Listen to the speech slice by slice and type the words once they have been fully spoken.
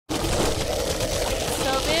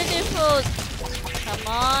Pult. Come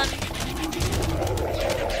on.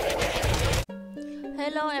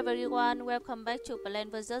 Hello everyone, welcome back to Plants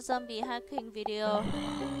vs Zombie hacking video.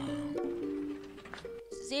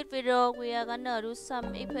 This video we are gonna do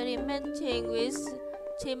some experimenting with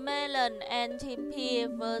Team Melon and Team Pea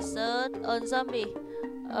versus on zombie.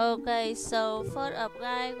 Okay, so first up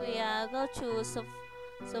guys, we are going to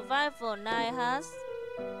survival night hash.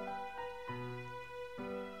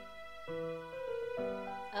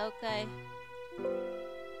 Okay,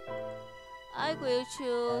 I will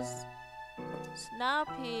choose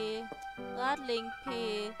Snappy, Gatling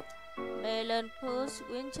Pea, Melon Pult,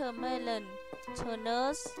 Winter Melon,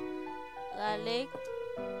 Tunnels, Garlic,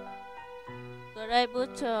 Grey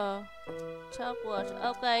Butter, Chocolate.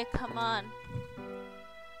 Okay, come on.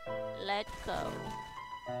 Let's go.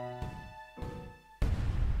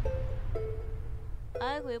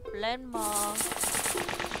 I will blend more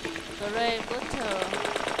Grey Butter.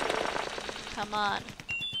 Come on.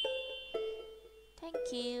 Thank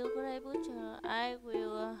you, Grey Butter. I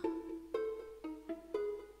will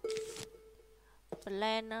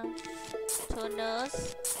blend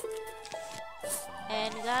tunnels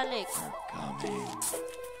and garlic.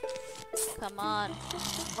 Come on.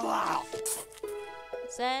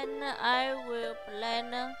 Then I will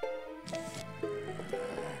blend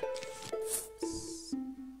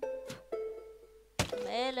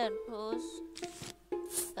Melon Pult,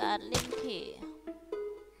 Gatling Pea.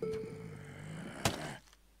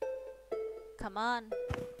 Come on.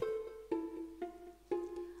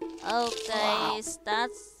 Okay,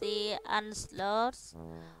 start the onslaught.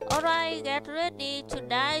 Alright, get ready to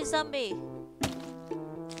die, zombie.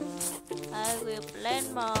 I will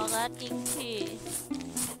blend more Gatling Pea.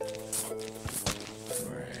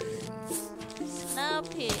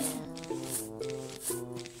 Snappy.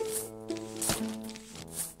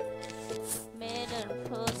 Melon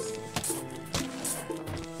Pult.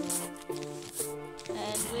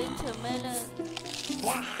 And Winter Melon.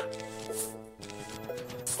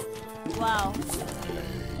 Wow,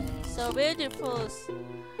 so beautiful.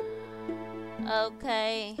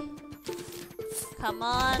 Okay, come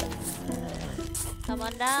on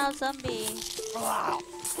down, zombie.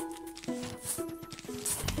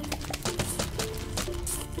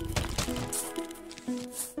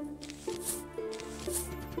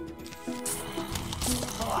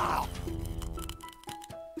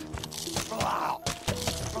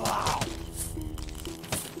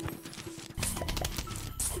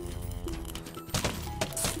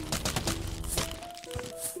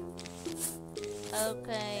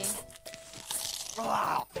 Okay.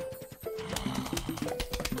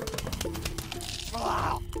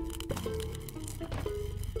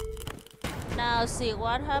 Now see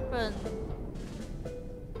what happened.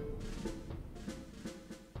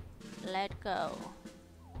 Let go.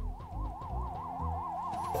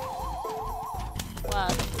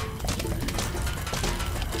 What?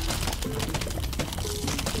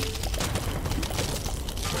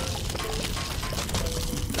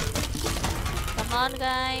 Come on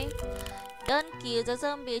guys, don't kill the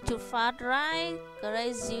zombie too fast, right?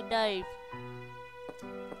 Crazy dive.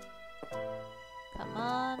 Come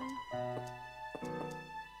on.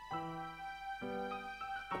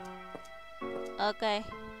 Okay.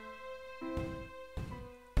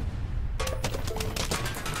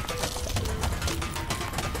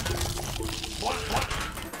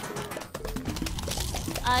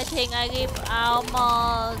 I think I give out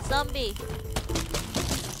more zombie.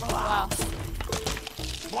 Wow.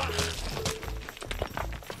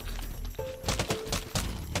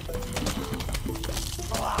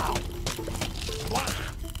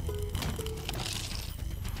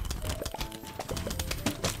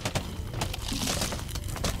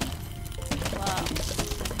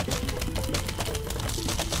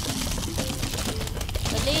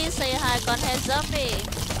 Please say hi, content zombie.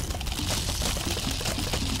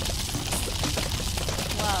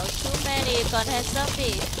 Wow, too many content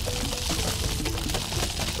zombies.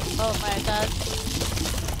 Oh my god.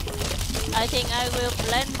 I think I will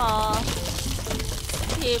blend more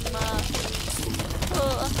Team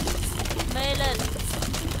Melon.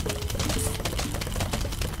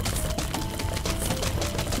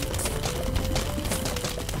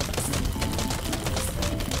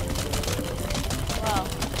 Wow.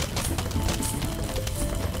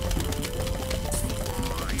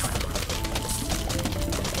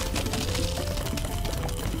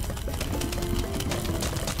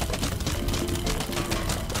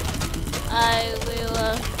 I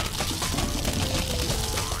will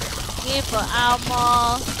give out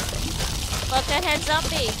more buckethead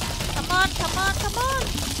zombie. Come on, come on, come on.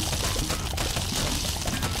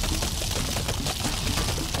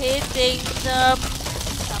 Hitting them.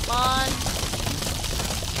 Come on.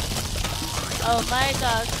 Oh my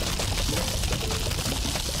god.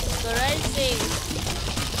 Crazy.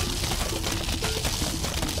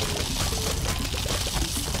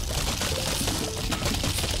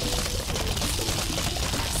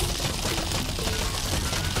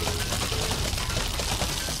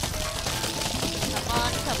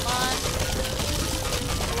 Come on.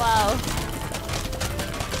 Wow.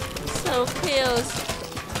 So kills.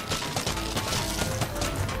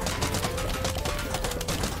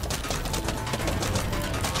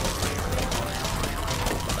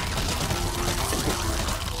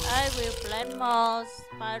 I will plant more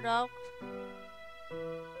spiral.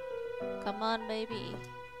 Come on, baby.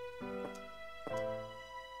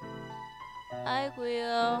 I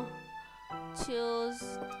will choose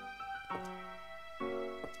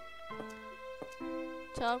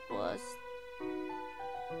chocolates.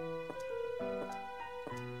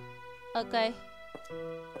 Okay,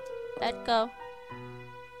 let's go.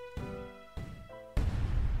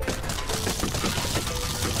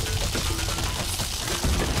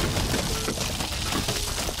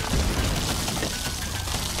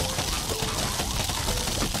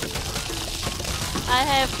 I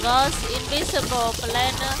have lost invisible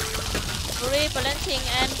planner, replanting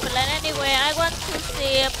and plant anywhere. I want to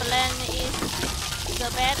see a plant is the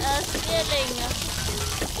best feeling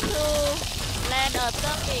to plant a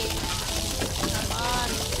zombie. Come on.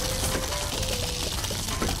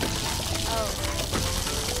 Oh.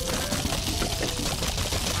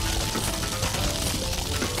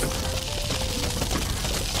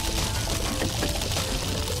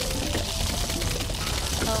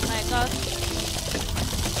 Oh my god.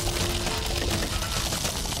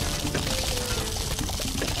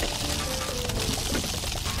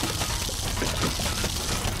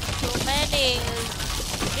 Too many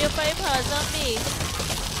new paper zombies.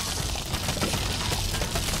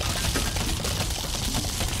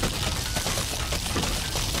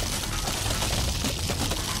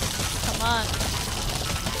 Come on.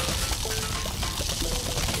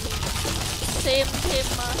 Same team.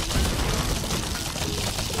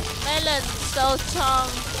 Melon so strong.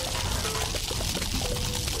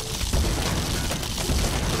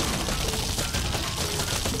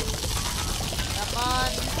 Come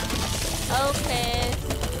on. Okay.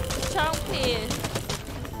 Chunky.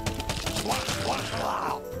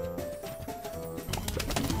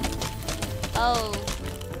 Oh.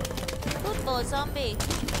 Football zombie.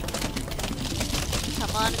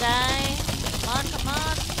 Come on, guys. Come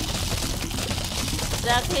on.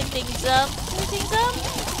 They're hitting them.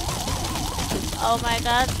 Oh my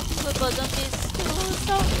god. Football zombies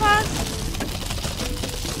so fast.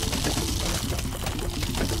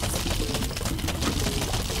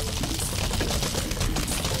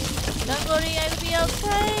 Don't worry, I'll be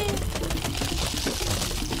okay.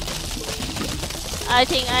 I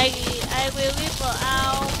think I will whip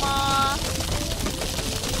out more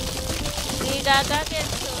Giga Garden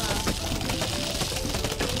Tour.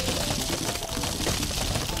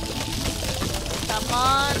 Come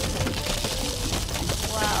on.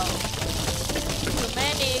 Wow. Too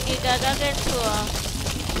many Giga Garden Tour.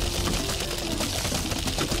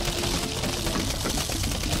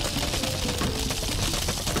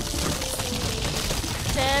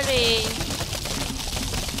 Terry.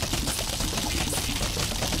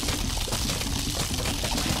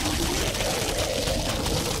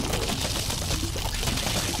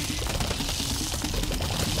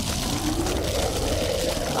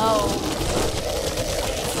 Oh,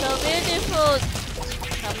 so beautiful.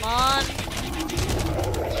 Come on.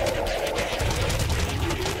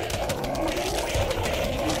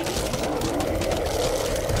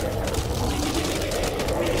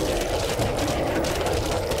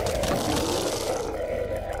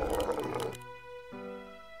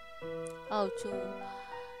 Oh,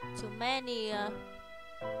 too many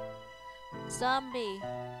zombie.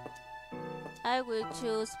 I will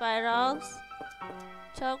choose spirals,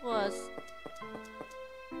 chocolates.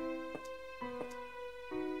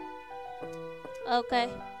 Okay.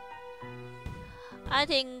 I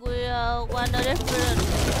think we want a different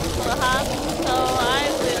half, so I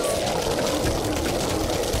will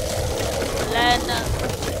blend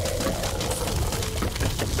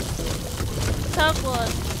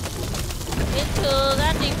chocolate into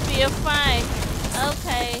Gatling Pea 5.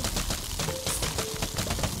 Okay.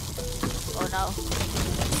 Oh no.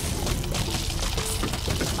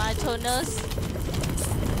 My toners.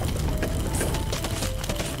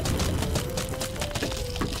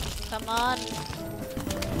 Come on.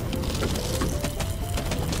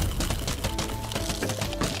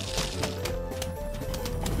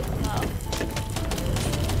 Wow.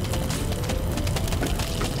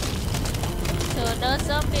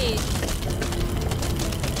 zombie.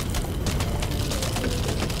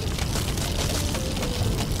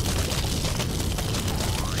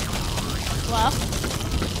 Wow.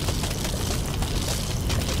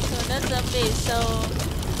 So that zombie is so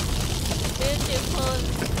beautiful.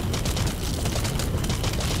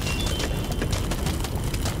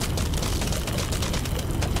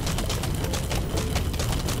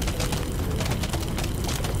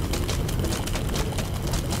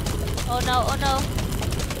 Oh no, oh no.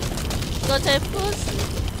 Go take push.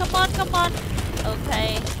 Come on, come on.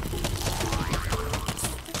 Okay.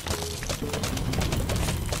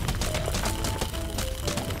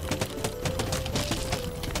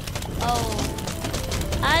 Oh,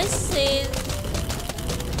 I see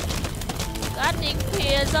Gatling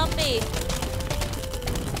Pea zombie.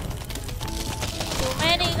 Too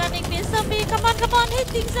many Gatling Pea zombie. Come on,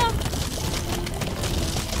 hitting them.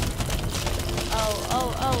 Oh.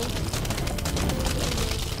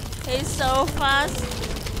 He's so fast.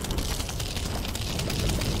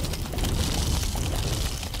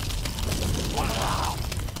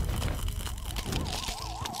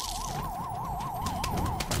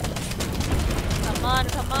 Come on.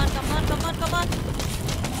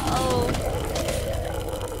 Oh.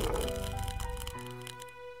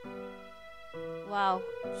 Wow,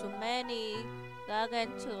 so many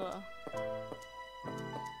gargantua.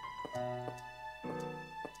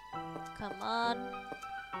 Come on.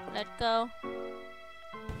 Let's go.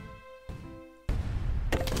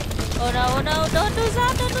 Oh no, don't do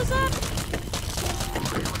that.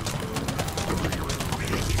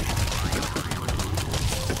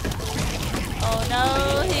 Oh no,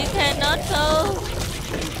 he cannot go.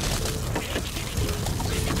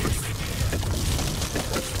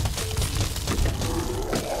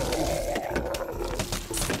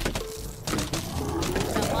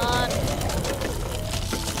 Come on.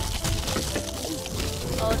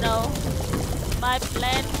 Oh no, my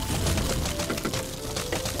plan.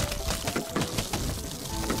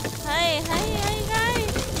 Hey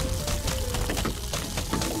guys.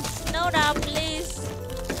 Slow down please.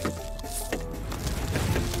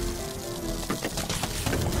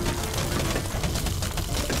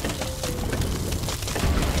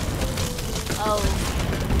 Oh.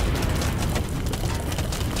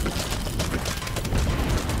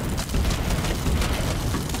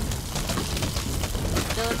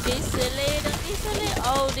 Don't be silly.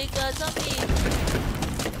 Oh, they got zombie.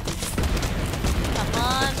 Come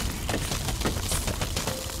on.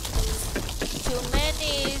 Too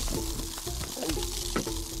many.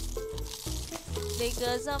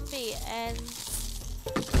 Bigger zombie and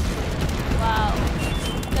wow.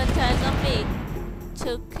 Got zombie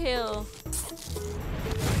to kill.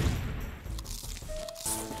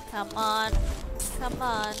 Come on.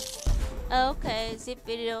 Okay, zip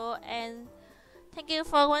video and thank you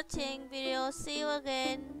for watching video. See you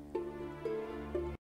again.